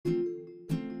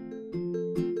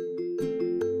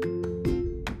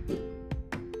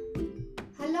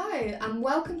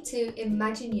Welcome to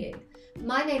Imagine You.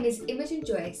 My name is Imogen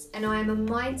Joyce and I am a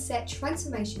mindset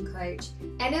transformation coach,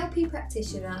 NLP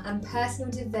practitioner and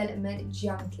personal development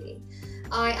junkie.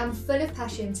 I am full of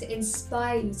passion to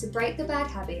inspire you to break the bad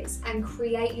habits and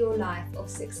create your life of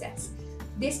success.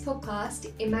 This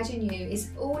podcast, Imagine You,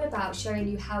 is all about showing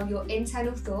you how your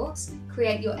internal thoughts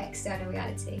create your external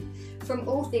reality. From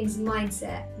all things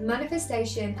mindset,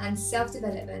 manifestation, and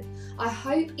self-development, I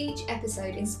hope each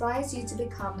episode inspires you to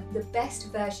become the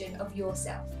best version of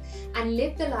yourself and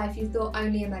live the life you thought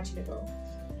only imaginable.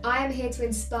 I am here to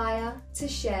inspire, to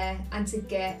share, and to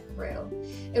get real.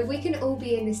 If we can all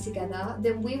be in this together,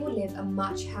 then we will live a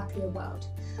much happier world.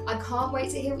 I can't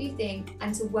wait to hear what you think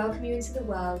and to welcome you into the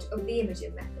world of the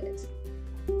Imogen Method.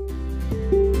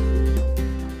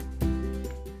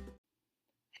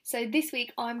 So this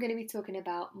week I'm going to be talking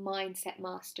about mindset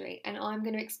mastery, and I'm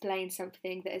going to explain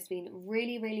something that has been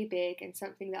really big and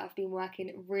something that I've been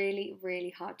working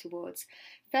really hard towards.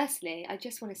 Firstly, I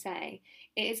just want to say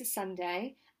it is a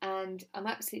Sunday and I'm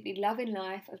absolutely loving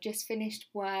life. I've just finished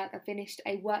work. I finished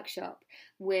a workshop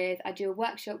I do a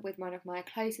workshop with one of my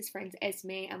closest friends,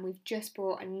 Esme, and we've just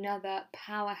brought another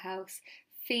powerhouse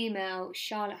female,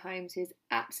 Charlotte Holmes, who's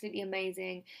absolutely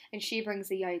amazing, and she brings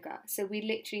the yoga. So we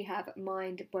literally have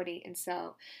mind, body and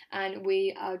soul, and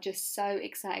we are just so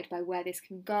excited by where this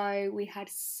can go. We had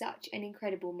such an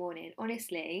incredible morning.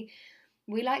 Honestly,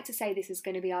 we like to say this is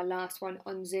going to be our last one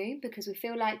on Zoom because we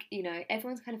feel like,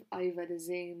 everyone's kind of over the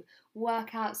Zoom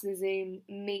workouts, the Zoom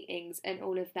meetings and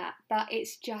all of that, but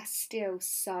it's just still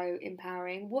so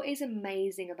empowering. What is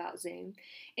amazing about Zoom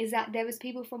is that there was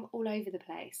people from all over the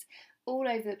place.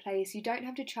 You don't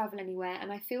have to travel anywhere,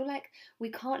 and I feel like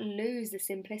we can't lose the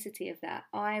simplicity of that.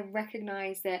 I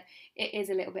recognise that it is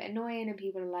a little bit annoying and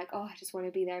people are like, oh, I just want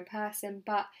to be there in person,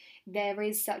 but there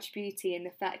is such beauty in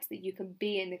the fact that you can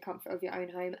be in the comfort of your own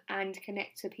home and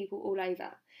connect to people all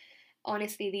over.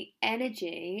 Honestly, the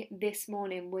energy this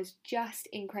morning was just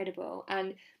incredible,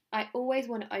 and I always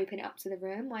want to open it up to the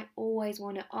room. I always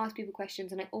want to ask people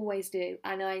questions, and I always do.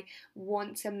 And I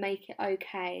want to make it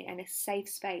okay and a safe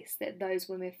space that those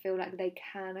women feel like they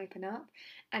can open up.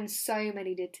 And so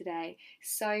many did today.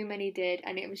 So many did.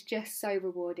 And it was just so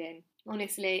rewarding.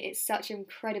 Honestly, it's such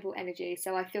incredible energy.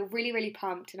 So I feel really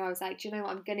pumped. And I was like, do you know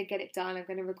what? I'm going to get it done. I'm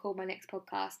going to record my next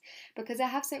podcast because I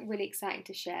have something really exciting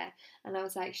to share. And I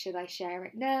was like, should I share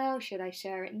it now? Should I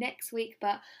share it next week?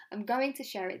 But I'm going to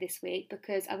share it this week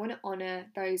because I want to honour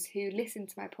those who listen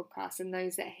to my podcast and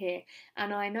those that are here.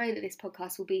 And I know that this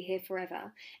podcast will be here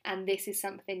forever. And this is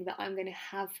something that I'm going to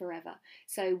have forever.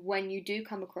 So when you do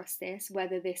come across this,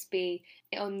 whether this be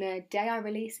on the day I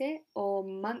release it or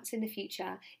months in the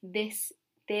future, this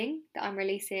thing that I'm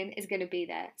releasing is going to be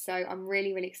there. So I'm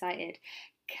really excited.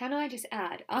 Can I just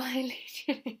add, I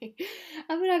feel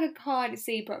like I can't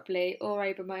see properly or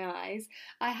open my eyes.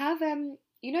 I have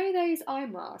those eye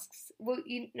masks. Well,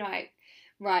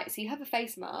 right, so you have a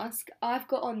face mask. I've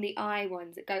got on the eye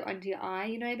ones that go under your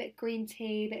eye, a bit of green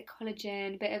tea, a bit of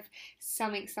collagen, a bit of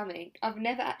something. I've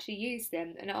never actually used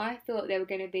them, and I thought they were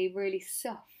going to be really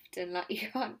soft and like you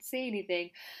can't see anything,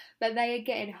 but they are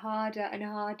getting harder and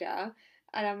harder,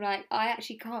 and I'm like, I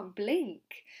actually can't blink.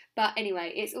 But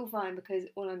anyway, it's all fine because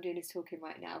all I'm doing is talking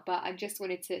right now. But I just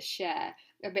wanted to share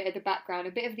a bit of the background,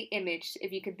 a bit of the image,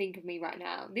 if you can think of me right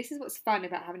now. This is what's fun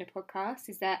about having a podcast,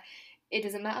 is that it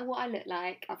doesn't matter what I look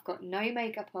like. I've got no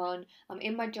makeup on, I'm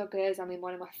in my joggers, I'm in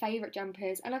one of my favourite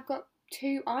jumpers, and I've got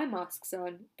 2 eye masks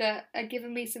on that are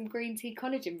giving me some green tea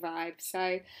collagen vibes. So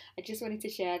I just wanted to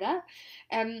share that.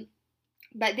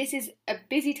 But this is a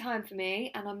busy time for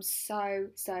me and I'm so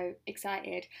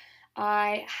excited.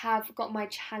 I have got my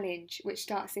challenge which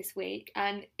starts this week,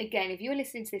 and again, if you're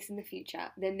listening to this in the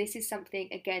future, then this is something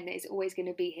again that is always going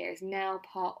to be here. It's now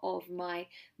part of my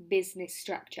business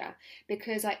structure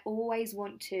because I always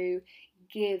want to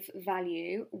give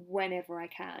value whenever I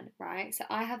can, right? So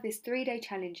I have this 3-day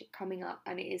challenge coming up,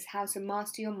 and it is how to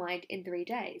master your mind in 3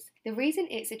 days. The reason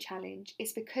it's a challenge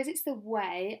is because it's the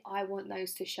way I want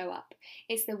those to show up.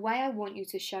 It's the way I want you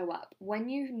to show up. When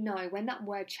that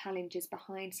word challenge is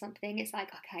behind something, it's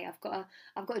like, okay, I've got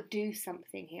to do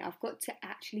something here. I've got to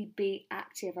actually be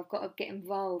active. I've got to get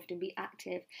involved and be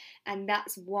active. And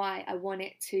that's why I want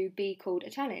it to be called a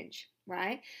challenge.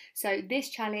 Right? So this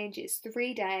challenge is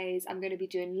 3 days. I'm going to be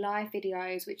doing live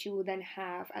videos, which you will then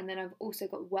have. And then I've also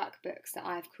got workbooks that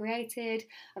I've created.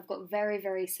 I've got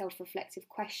very self-reflective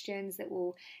questions that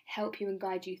will help you and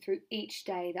guide you through each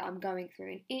day that I'm going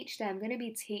through. And each day I'm going to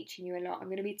be teaching you a lot. I'm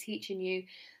going to be teaching you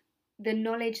the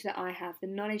knowledge that I have, the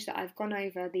knowledge that I've gone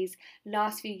over these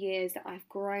last few years that I've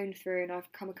grown through and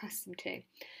I've come accustomed to.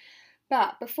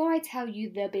 But before I tell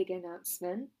you the big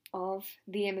announcement of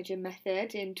the Imogen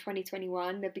method in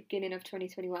 2021, the beginning of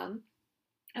 2021,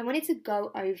 I wanted to go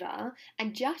over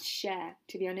and just share,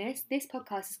 to be honest. This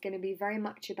podcast is going to be very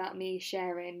much about me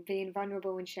sharing, being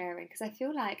vulnerable and sharing, because I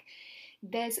feel like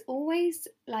there's always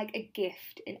like a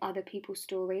gift in other people's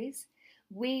stories.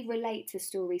 We relate to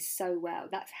stories so well.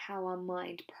 That's how our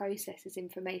mind processes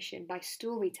information, by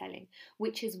storytelling,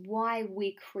 which is why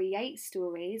we create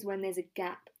stories when there's a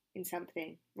gap in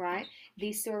something, right?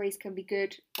 These stories can be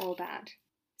good or bad.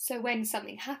 So when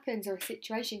something happens or a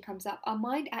situation comes up, our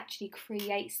mind actually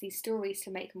creates these stories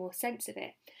to make more sense of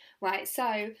it, right?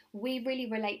 So we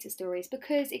really relate to stories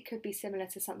because it could be similar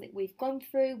to something we've gone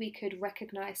through. We could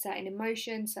recognize certain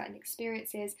emotions, certain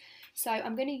experiences. So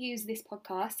I'm going to use this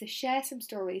podcast to share some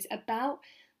stories about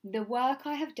the work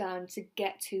I have done to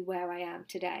get to where I am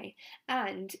today,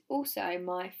 and also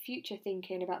my future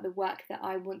thinking about the work that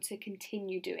I want to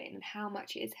continue doing and how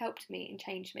much it has helped me and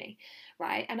changed me,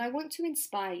 right? And I want to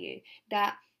inspire you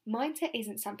that mindset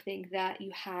isn't something that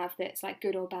you have that's like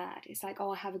good or bad. It's like,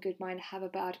 oh, I have a good mind, I have a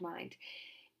bad mind.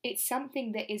 It's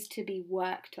something that is to be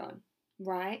worked on,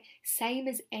 right? Same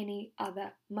as any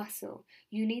other muscle.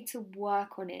 You need to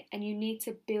work on it and you need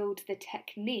to build the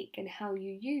technique and how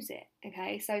you use it,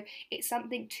 okay? So it's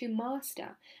something to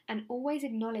master and always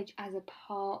acknowledge as a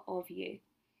part of you.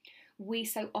 We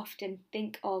so often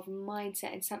think of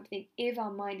mindset and something, if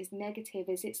our mind is negative,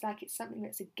 is it's like it's something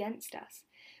that's against us,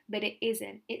 but it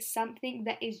isn't. It's something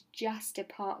that is just a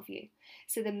part of you.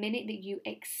 So the minute that you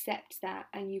accept that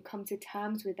and you come to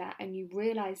terms with that and you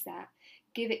realize that,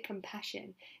 give it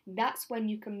compassion, that's when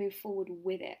you can move forward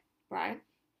with it, right?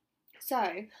 So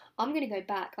I'm going to go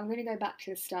back. I'm going to go back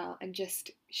to the start and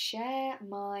just share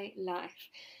my life.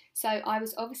 So I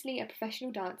was obviously a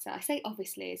professional dancer. I say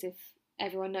obviously as if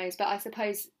everyone knows, but I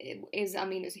suppose it is, I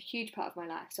mean, it's a huge part of my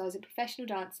life. So I was a professional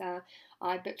dancer.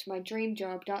 I booked my dream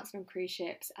job dancing on cruise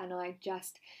ships, and I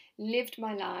just lived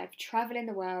my life, traveling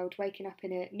the world, waking up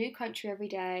in a new country every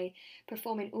day,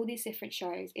 performing all these different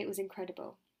shows. It was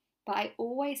incredible. But I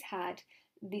always had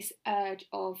this urge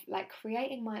of like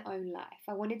creating my own life.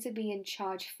 I wanted to be in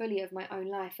charge fully of my own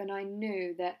life, and I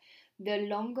knew that the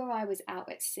longer I was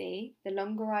out at sea, the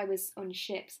longer I was on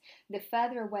ships, the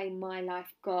further away my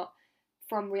life got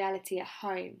from reality at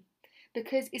home.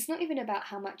 Because it's not even about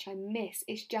how much I miss,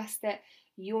 it's just that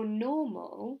your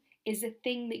normal is the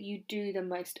thing that you do the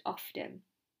most often.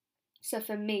 So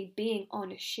for me, being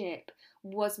on a ship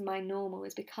was my normal,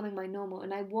 was becoming my normal,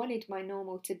 and I wanted my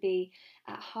normal to be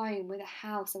at home with a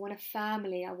house. I want a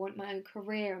family, I want my own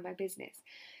career and my business.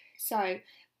 So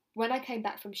when I came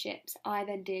back from ships, I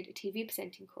then did a TV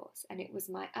presenting course, and it was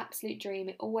my absolute dream.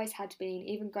 It always had been,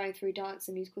 even going through dance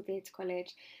and musical theatre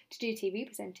college, to do TV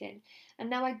presenting. And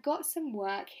now I got some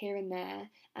work here and there,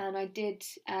 and I did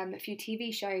a few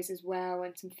TV shows as well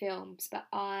and some films, but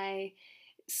I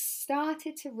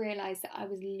started to realize that I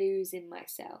was losing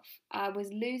myself. I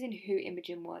was losing who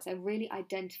Imogen was. I really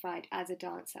identified as a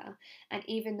dancer, and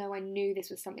even though I knew this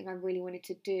was something I really wanted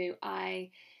to do, I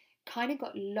kind of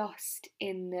got lost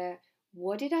in the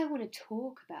what did I want to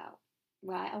talk about,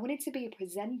 right? I wanted to be a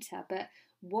presenter, but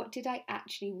what did I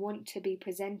actually want to be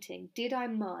presenting? Did I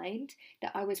mind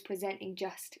that I was presenting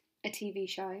just a TV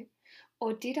show,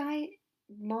 or did I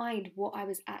mind what I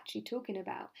was actually talking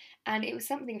about? And it was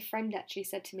something a friend actually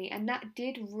said to me, and that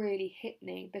did really hit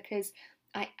me because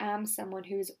I am someone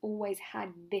who has always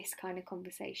had this kind of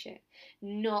conversation,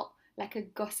 not like a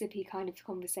gossipy kind of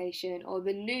conversation or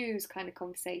the news kind of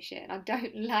conversation. I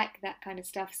don't like that kind of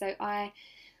stuff. So I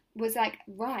was like,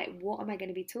 right, what am I going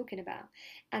to be talking about?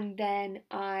 And then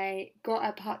I got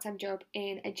a part-time job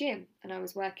in a gym, and I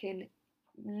was working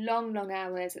long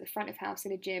hours at the front of house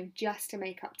in a gym just to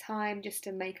make up time, just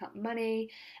to make up money.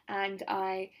 And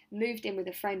I moved in with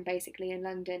a friend basically in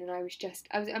London, and I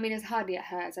mean, it was hardly at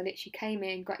hers. I literally came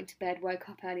in, got into bed, woke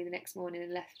up early the next morning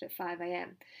and left at 5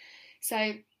 a.m.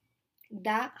 So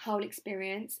that whole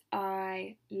experience,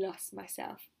 I lost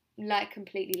myself, like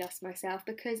completely lost myself,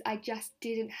 because I just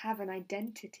didn't have an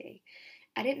identity.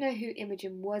 I didn't know who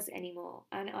Imogen was anymore,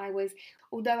 and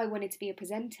although I wanted to be a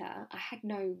presenter, I had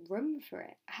no room for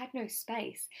it. I had no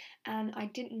space, and I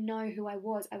didn't know who I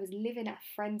was. I was living at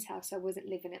a friend's house, I wasn't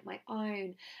living at my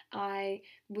own. I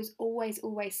was always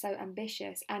so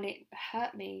ambitious, and it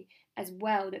hurt me as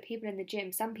well that people in the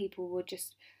gym, some people were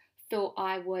just thought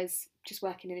I was just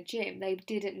working in a gym. They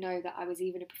didn't know that I was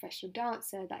even a professional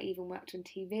dancer, that I even worked on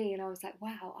TV. And I was like,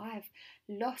 wow, I've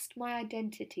lost my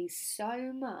identity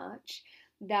so much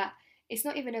that it's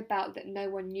not even about that no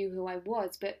one knew who I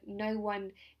was, but no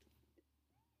one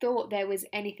thought there was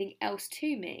anything else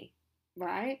to me.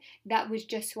 right? That was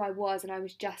just who I was, and I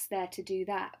was just there to do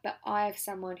that. But I have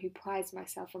someone who prides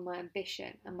myself on my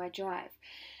ambition and my drive.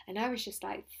 And I was just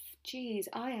like, geez,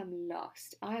 I am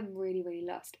lost. I am really, really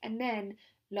lost. And then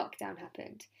lockdown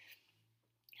happened.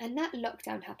 And that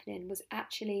lockdown happening was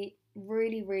actually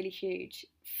really, really huge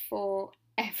for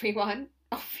everyone,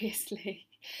 obviously.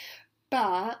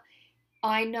 But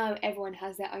I know everyone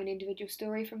has their own individual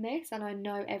story from this, and I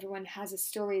know everyone has a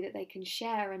story that they can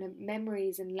share and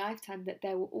memories and lifetime that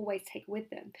they will always take with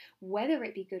them, whether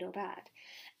it be good or bad.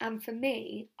 And for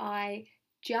me, I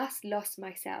just lost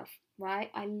myself,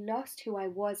 right? I lost who I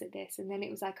was at this, and then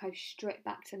it was like I was stripped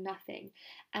back to nothing.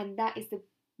 And that is the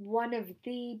one of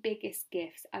the biggest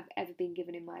gifts I've ever been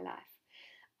given in my life.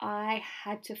 I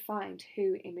had to find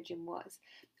who Imogen was.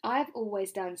 I've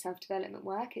always done self development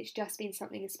work. It's just been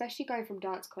something, especially going from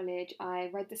dance college. I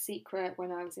read The Secret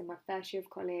when I was in my first year of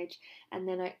college, and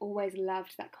then I always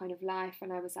loved that kind of life.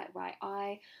 And I was like, right,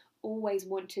 I always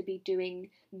want to be doing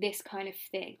this kind of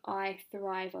thing. I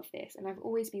thrive off this. And I've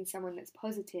always been someone that's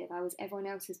positive. I was everyone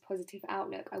else's positive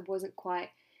outlook. I wasn't quite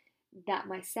that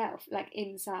myself, like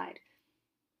inside.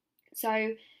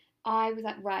 So I was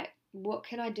like, right, what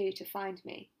can I do to find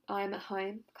me? I'm at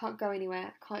home, can't go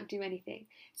anywhere, can't do anything.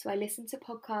 So I listened to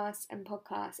podcasts and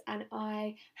podcasts, and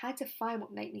I had to find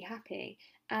what made me happy.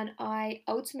 And I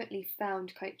ultimately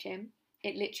found coaching.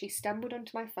 It literally stumbled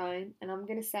onto my phone, and I'm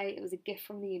going to say it was a gift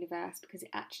from the universe, because it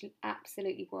actually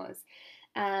absolutely was.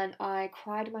 And I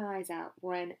cried my eyes out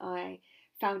when I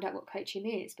found out what coaching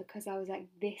is, because I was like,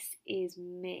 this is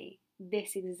me.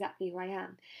 This is exactly who I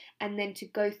am. And then to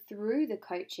go through the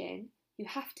coaching, you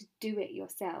have to do it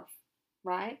yourself,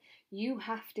 right? You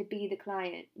have to be the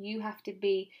client. You have to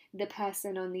be the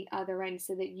person on the other end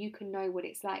so that you can know what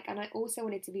it's like. And I also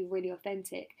wanted to be really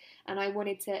authentic. And I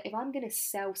wanted to, if I'm going to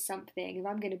sell something, if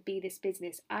I'm going to be this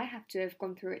business, I have to have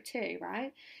gone through it too,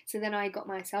 right? So then I got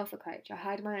myself a coach. I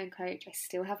hired my own coach. I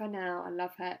still have her now. I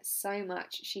love her so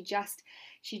much. She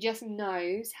just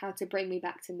knows how to bring me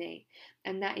back to me.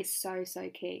 And that is so, so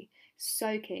key.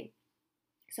 So key.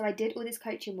 So I did all this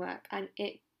coaching work, and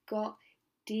it got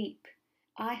deep.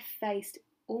 I faced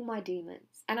all my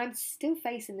demons, and I'm still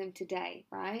facing them today,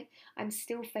 right? I'm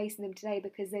still facing them today,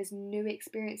 because there's new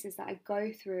experiences that I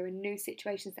go through and new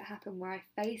situations that happen where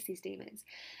I face these demons.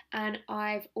 And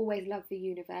I've always loved the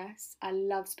universe. I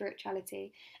love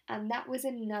spirituality. And that was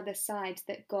another side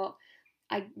that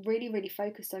I really, really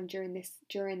focused on during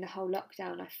the whole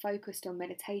lockdown. I focused on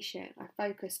meditation. I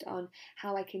focused on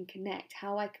how I can connect,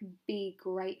 how I can be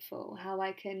grateful, how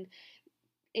I can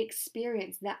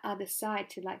experience that other side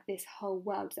to like this whole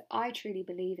world that I truly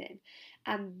believe in.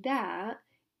 And that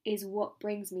is what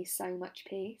brings me so much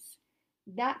peace.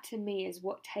 That to me is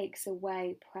what takes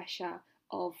away pressure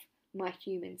of my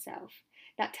human self.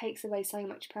 That takes away so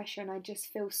much pressure, and I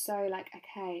just feel so like,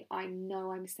 okay, I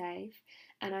know I'm safe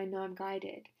and I know I'm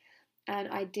guided. And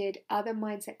I did other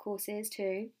mindset courses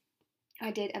too.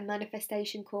 I did a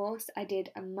manifestation course, I did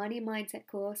a money mindset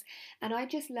course, and I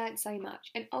just learned so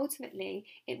much. And ultimately,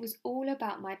 it was all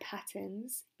about my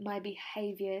patterns, my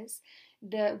behaviors,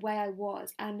 the way I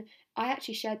was. And I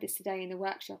actually shared this today in the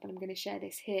workshop, and I'm going to share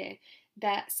this here,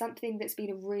 that something that's been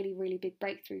a really, really big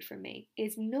breakthrough for me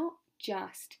is not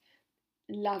just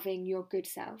loving your good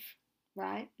self,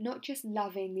 right? Not just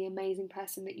loving the amazing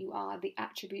person that you are, the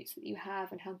attributes that you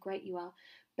have, and how great you are,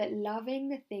 but loving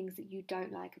the things that you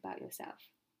don't like about yourself,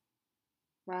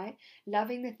 right?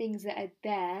 Loving the things that are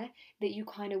there that you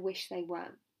kind of wish they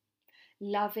weren't.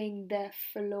 Loving the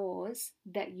flaws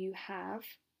that you have,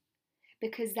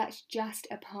 because that's just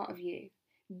a part of you.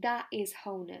 That is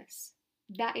wholeness.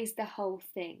 That is the whole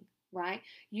thing, right?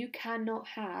 You cannot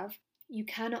have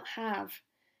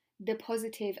the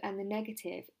positive and the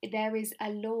negative. There is a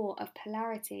law of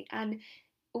polarity, and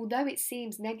although it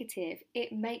seems negative,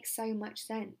 it makes so much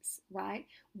sense, right?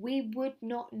 We would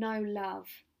not know love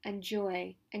and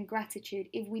joy and gratitude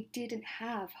if we didn't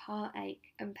have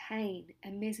heartache and pain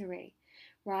and misery,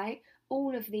 right?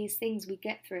 All of these things we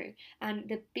get through. And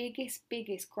the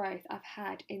biggest growth I've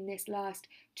had in this last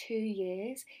 2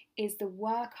 years is the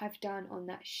work I've done on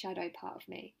that shadow part of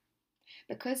me.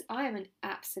 Because I am an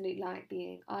absolute light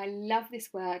being. I love this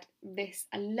word,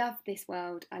 I love this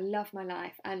world, I love my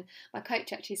life. And my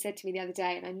coach actually said to me the other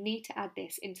day, and I need to add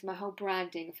this into my whole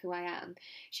branding of who I am.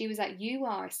 She was like, you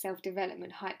are a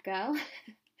self-development hype girl.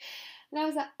 And I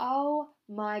was like, oh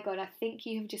my God, I think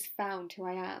you have just found who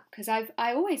I am. Because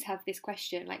I always have this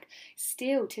question, like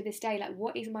still to this day, like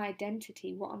what is my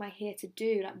identity? What am I here to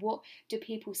do? Like what do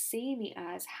people see me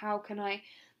as? How can I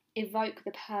evoke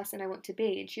the person I want to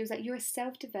be. And she was like, you're a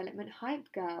self-development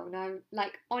hype girl. And I'm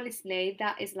like, honestly,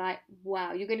 that is like,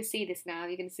 wow, you're going to see this now.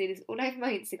 You're going to see this all over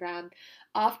my Instagram.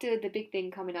 After the big thing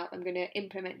coming up, I'm going to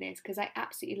implement this because I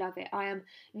absolutely love it. I am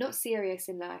not serious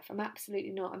in life. I'm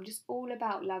absolutely not. I'm just all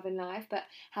about love and life, but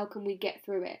how can we get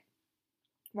through it?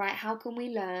 Right? How can we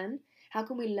learn? How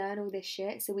can we learn all this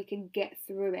shit so we can get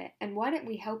through it? And why don't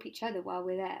we help each other while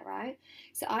we're there, right?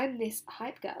 So I'm this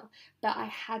hype girl, but I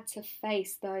had to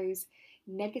face those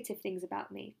negative things about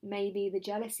me. Maybe the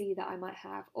jealousy that I might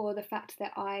have, or the fact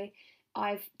that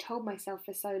I've told myself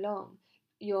for so long,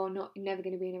 you're never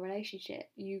going to be in a relationship.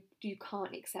 You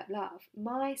can't accept love.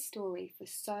 My story for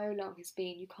so long has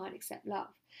been you can't accept love.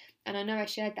 And I know I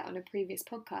shared that on a previous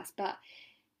podcast, but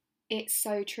it's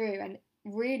so true. And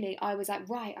really, I was like,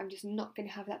 right, I'm just not going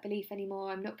to have that belief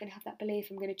anymore. I'm not going to have that belief.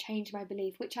 I'm going to change my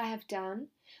belief, which I have done,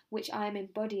 which I am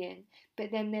embodying. But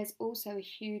then there's also a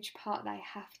huge part that I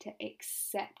have to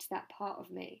accept that part of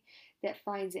me that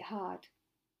finds it hard.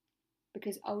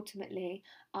 Because ultimately,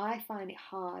 I find it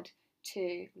hard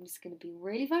to, I'm just going to be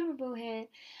really vulnerable here,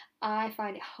 I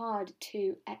find it hard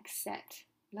to accept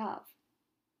love.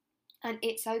 And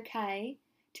it's okay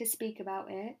to speak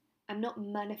about it. I'm not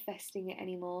manifesting it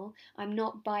anymore. I'm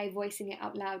not, by voicing it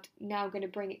out loud, now going to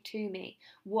bring it to me.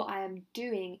 What I am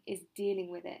doing is dealing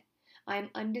with it. I am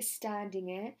understanding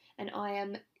it and I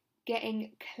am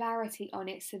getting clarity on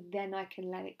it so then I can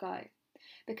let it go.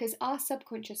 Because our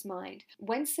subconscious mind,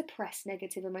 when suppressed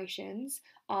negative emotions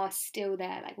are still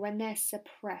there, like when they're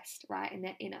suppressed, right, and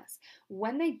they're in us,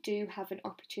 when they do have an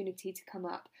opportunity to come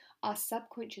up, our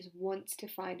subconscious wants to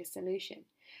find a solution.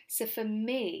 So for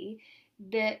me,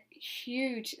 the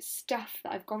huge stuff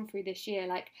that I've gone through this year,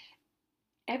 like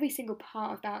every single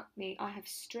part about me, I have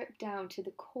stripped down to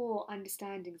the core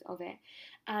understandings of it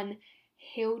and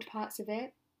healed parts of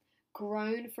it,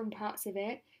 grown from parts of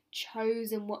it,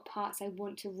 chosen what parts I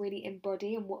want to really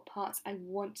embody and what parts I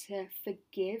want to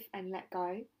forgive and let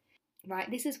go. Right?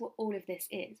 This is what all of this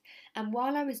is. And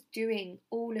while I was doing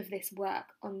all of this work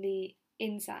on the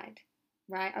inside,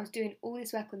 right? I was doing all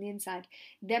this work on the inside,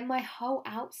 then my whole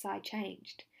outside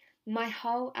changed. My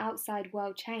whole outside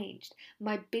world changed.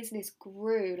 My business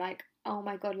grew like, oh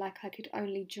my God, like I could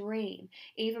only dream.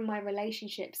 Even my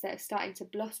relationships that are starting to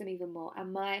blossom even more.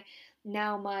 And my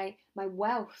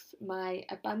wealth, my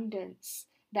abundance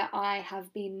that I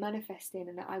have been manifesting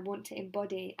and that I want to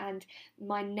embody, and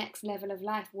my next level of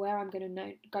life, where I'm going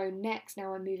to go next.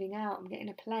 Now I'm moving out, I'm getting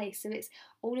a place. So it's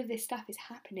all of this stuff is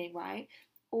happening, right?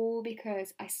 All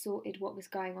because I sorted what was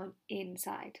going on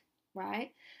inside,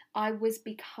 right? I was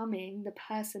becoming the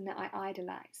person that I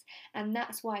idolize. And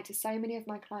that's why to so many of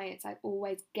my clients, I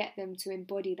always get them to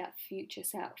embody that future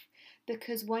self.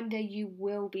 Because one day you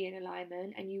will be in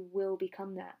alignment and you will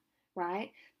become that,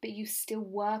 right? But you still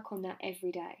work on that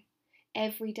every day.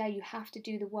 Every day you have to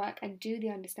do the work and do the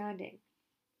understanding.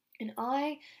 And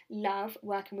I love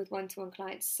working with one-to-one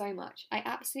clients so much. I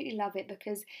absolutely love it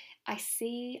because I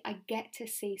get to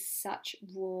see such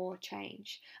raw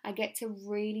change. I get to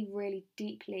really, really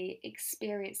deeply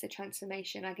experience the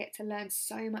transformation. I get to learn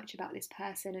so much about this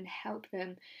person and help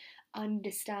them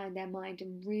understand their mind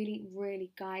and really, really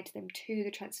guide them to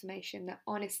the transformation that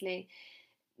honestly,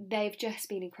 they've just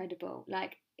been incredible.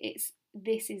 Like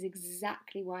this is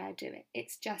exactly why I do it.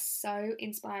 It's just so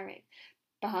inspiring.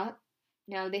 But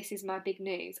now this is my big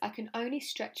news. I can only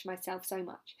stretch myself so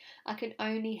much. I can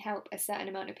only help a certain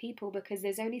amount of people because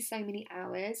there's only so many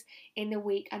hours in the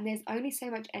week and there's only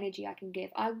so much energy I can give.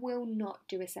 I will not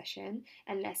do a session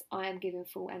unless I am giving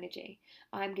full energy.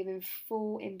 I am giving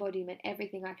full embodiment,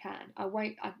 everything I can. I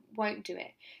won't do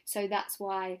it. So that's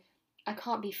why I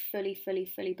can't be fully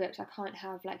booked. I can't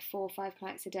have like 4 or 5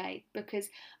 clients a day because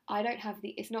I don't have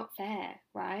it's not fair,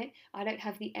 right? I don't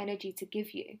have the energy to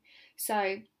give you.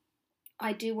 So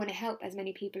I do want to help as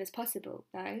many people as possible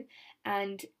though,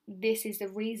 and this is the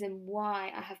reason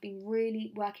why I have been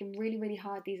really working really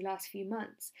hard these last few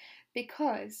months,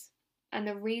 because, and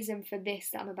the reason for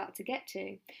this that I'm about to get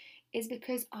to is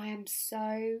because I am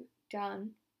so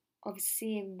done of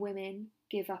seeing women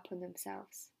give up on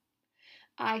themselves.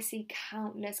 I see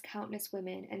countless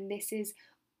women, and this is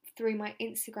through my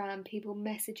Instagram, people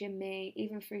messaging me,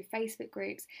 even through Facebook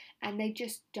groups, and they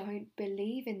just don't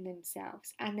believe in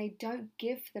themselves and they don't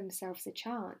give themselves a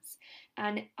chance.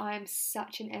 And I'm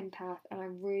such an empath and I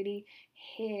really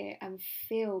hear and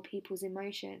feel people's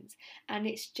emotions, and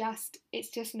it's just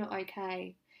not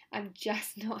okay. I'm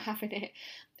just not having it.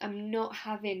 I'm not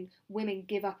having women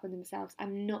give up on themselves.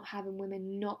 I'm not having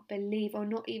women not believe or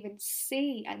not even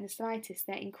see in the slightest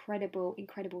their incredible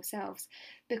selves.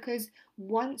 Because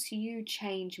once you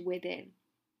change within,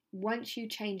 Once you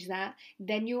change that,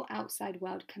 then your outside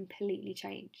world completely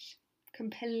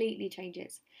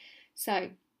changes. So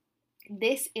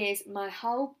this is my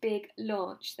whole big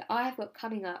launch that I have got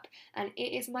coming up, and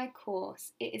it is my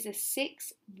course. It is a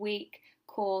 6-week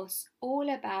course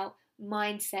all about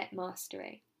mindset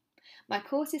mastery. My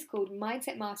course is called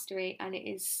Mindset Mastery, and it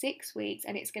is 6 weeks,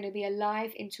 and it's going to be a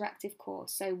live interactive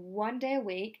course. So 1 day a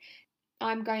week,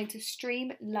 I'm going to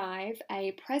stream live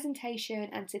a presentation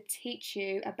and to teach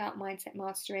you about mindset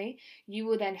mastery. You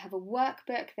will then have a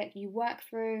workbook that you work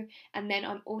through, and then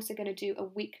I'm also going to do a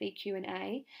weekly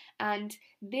Q&A. And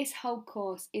this whole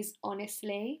course is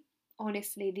honestly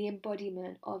the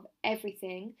embodiment of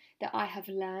everything that I have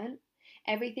learned,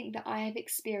 everything that I have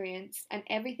experienced, and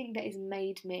everything that has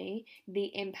made me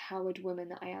the empowered woman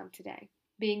that I am today,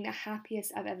 being the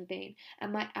happiest I've ever been,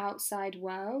 and my outside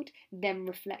world then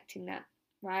reflecting that,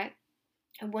 right?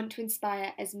 I want to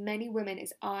inspire as many women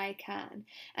as I can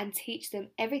and teach them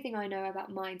everything I know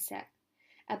about mindset,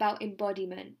 about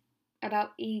embodiment,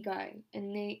 about ego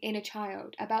and the inner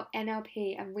child, about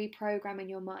NLP and reprogramming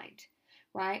your mind,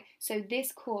 right? So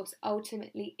this course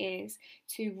ultimately is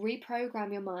to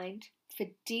reprogram your mind for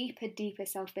deeper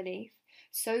self-belief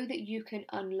so that you can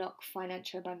unlock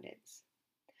financial abundance.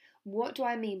 What do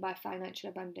I mean by financial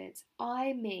abundance?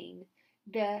 I mean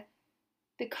the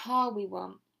car we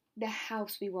want, the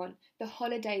house we want, the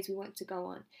holidays we want to go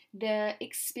on, the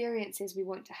experiences we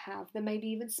want to have, the maybe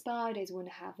even spa days we want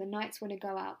to have, the nights we want to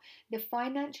go out. The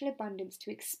financial abundance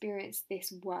to experience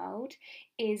this world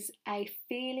is a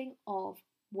feeling of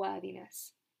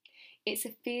worthiness. It's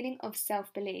a feeling of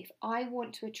self-belief. I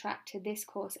want to attract to this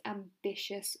course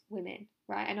ambitious women,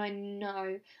 right? And I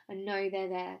know they're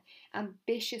there.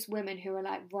 Ambitious women who are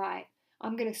like, right,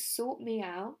 I'm going to sort me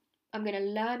out. I'm going to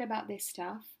learn about this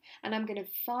stuff, and I'm going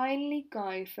to finally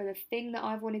go for the thing that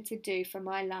I've wanted to do for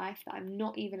my life that I'm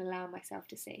not even allowing myself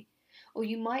to see. Or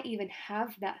you might even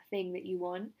have that thing that you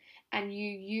want, and you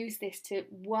use this to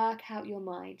work out your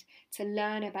mind, to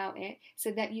learn about it so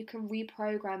that you can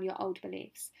reprogram your old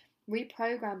beliefs.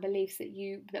 Reprogram beliefs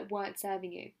that weren't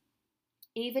serving you.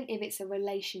 Even if it's a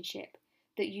relationship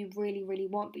that you really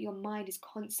want, but your mind is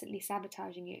constantly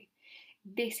sabotaging you.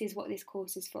 This is what this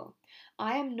course is for.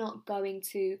 I am not going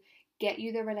to get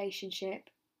you the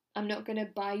relationship. I'm not going to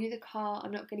buy you the car.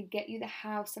 I'm not going to get you the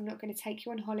house. I'm not going to take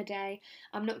you on holiday.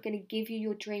 I'm not going to give you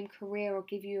your dream career or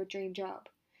give you your dream job.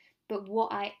 But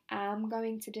what I am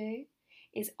going to do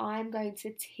is I'm going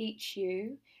to teach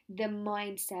you the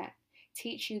mindset,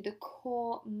 teach you the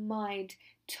core mind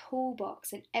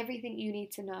toolbox and everything you need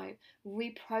to know.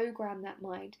 Reprogram that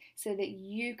mind so that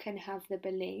you can have the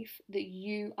belief that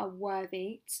you are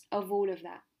worthy of all of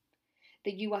that,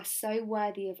 that you are so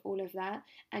worthy of all of that,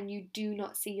 and you do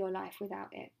not see your life without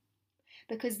it.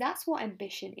 Because that's what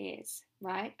ambition is,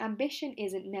 right? Ambition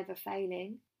isn't never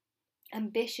failing.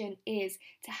 Ambition is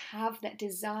to have that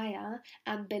desire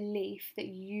and belief that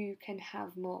you can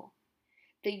have more,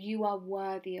 that you are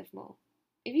worthy of more.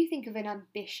 If you think of an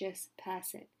ambitious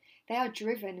person, they are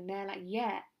driven and they're like,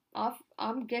 yeah,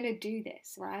 I'm going to do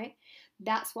this, right?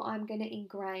 That's what I'm going to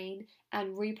ingrain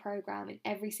and reprogram in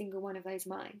every single one of those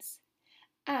minds.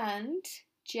 And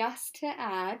just to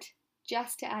add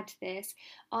to this,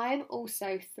 I'm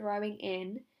also throwing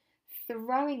in,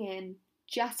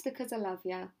 just because I love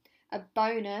you, a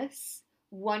bonus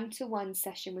 1-to-1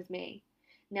 session with me.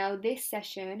 Now, this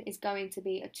session is going to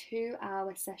be a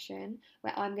 2-hour session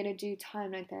where I'm going to do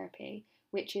timeline therapy,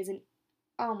 which is an,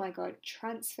 oh my God,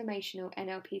 transformational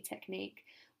NLP technique,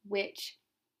 which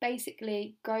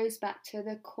basically goes back to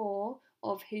the core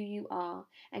of who you are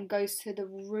and goes to the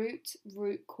root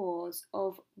cause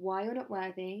of why you're not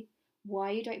worthy,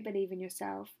 why you don't believe in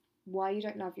yourself, why you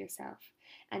don't love yourself.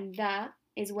 And that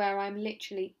is where I'm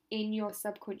literally in your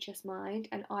subconscious mind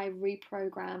and I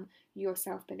reprogram your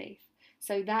self-belief.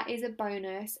 So that is a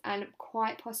bonus and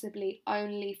quite possibly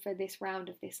only for this round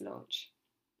of this launch.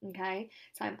 Okay,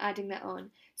 so I'm adding that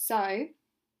on. So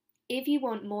if you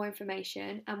want more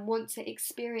information and want to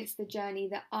experience the journey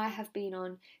that I have been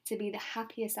on to be the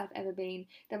happiest I've ever been,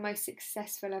 the most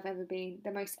successful I've ever been,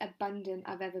 the most abundant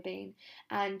I've ever been,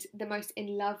 and the most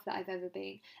in love that I've ever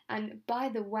been. And by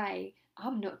the way,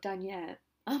 I'm not done yet.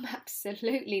 I'm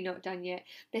absolutely not done yet.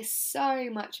 There's so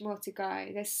much more to go.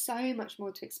 There's so much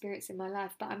more to experience in my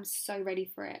life, but I'm so ready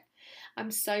for it.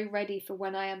 I'm so ready for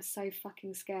when I am so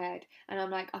fucking scared and I'm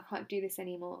like, I can't do this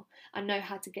anymore. I know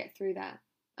how to get through that.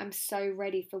 I'm so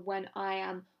ready for when I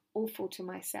am awful to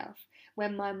myself,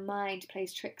 when my mind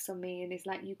plays tricks on me and is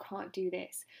like, you can't do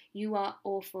this. You are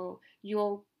awful.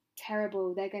 You're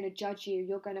terrible. They're going to judge you.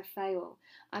 You're going to fail.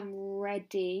 I'm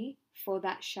ready for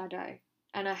that shadow.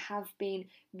 and I have been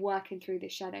working through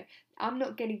this shadow. I'm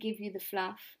not going to give you the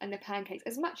fluff and the pancakes,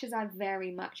 as much as I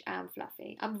very much am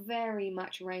fluffy. I'm very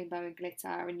much rainbow and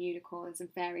glitter and unicorns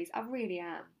and fairies. I really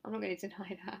am. I'm not going to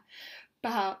deny that.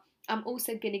 But I'm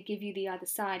also going to give you the other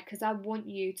side, because I want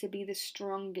you to be the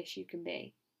strongest you can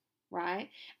be, right?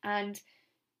 And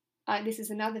this is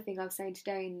another thing I was saying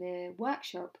today in the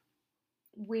workshop.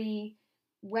 When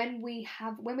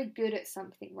we're good at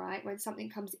something, right? When something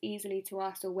comes easily to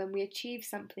us, or when we achieve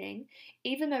something,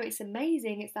 even though it's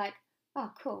amazing, it's like,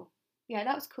 oh, cool. Yeah,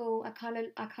 that was cool. I kind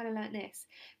of learnt this.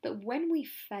 But when we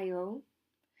fail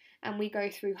and we go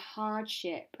through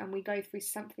hardship and we go through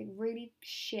something really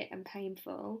shit and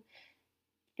painful,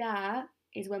 that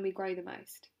is when we grow the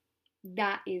most.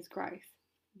 That is growth.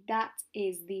 That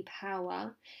is the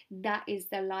power. That is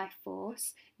the life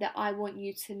force that I want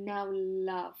you to now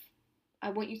love. I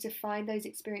want you to find those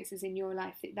experiences in your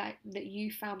life that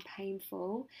you found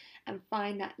painful, and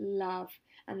find that love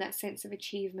and that sense of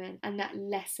achievement and that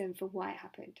lesson for why it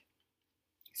happened.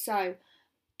 So,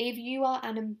 if you are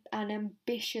an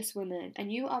ambitious woman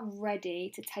and you are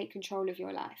ready to take control of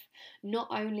your life, not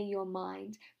only your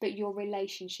mind, but your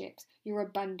relationships, your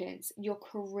abundance, your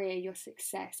career, your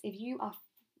success, if you are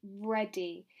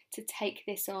ready to take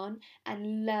this on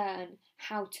and learn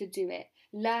how to do it,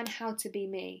 learn how to be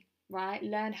me, right?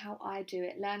 Learn how I do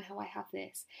it, learn how I have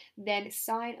this, then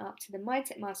sign up to the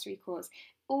Mindset Mastery course.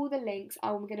 All the links,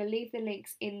 I'm going to leave the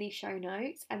links in the show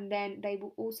notes, and then they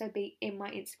will also be in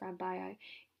my Instagram bio.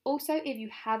 Also, if you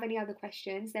have any other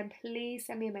questions, then please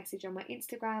send me a message on my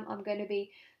Instagram. I'm going to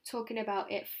be talking about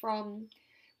it from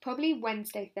probably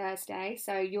Wednesday, Thursday.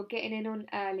 So you're getting in on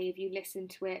early if you listen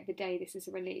to it the day this is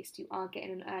released. You are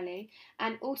getting in early.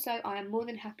 And also, I am more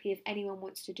than happy if anyone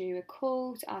wants to do a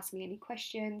call to ask me any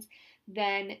questions,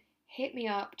 then hit me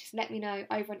up. Just let me know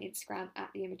over on Instagram at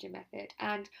The Imogen Method.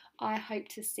 And I hope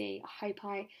to see,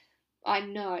 I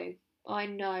know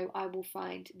I will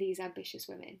find these ambitious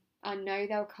women. I know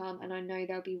they'll come, and I know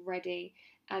they'll be ready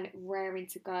and raring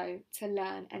to go to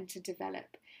learn and to develop.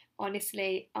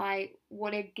 Honestly, I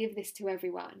want to give this to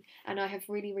everyone, and I have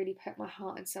really, really put my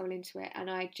heart and soul into it,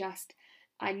 and I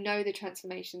know the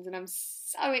transformations, and I'm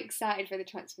so excited for the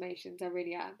transformations. I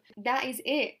really am. That is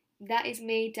it. That is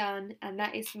me done, and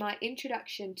that is my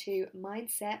introduction to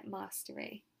Mindset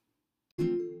Mastery.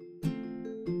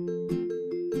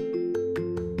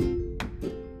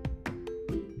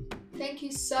 Thank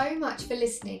you so much for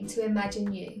listening to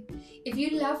Imagine You. If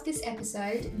you loved this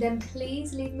episode, then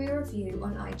please leave me a review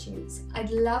on iTunes. I'd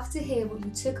love to hear what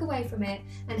you took away from it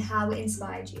and how it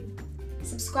inspired you.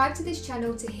 Subscribe to this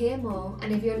channel to hear more,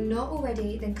 and if you're not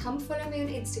already, then come follow me on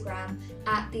Instagram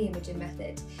at The Imogen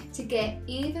Method to get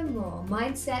even more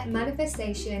mindset,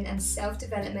 manifestation and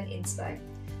self-development inspo.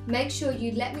 Make sure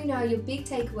you let me know your big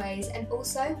takeaways and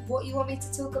also what you want me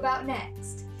to talk about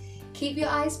next. Keep your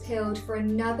eyes peeled for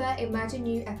another Imagine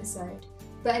You episode.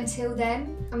 But until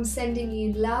then, I'm sending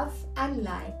you love and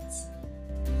light.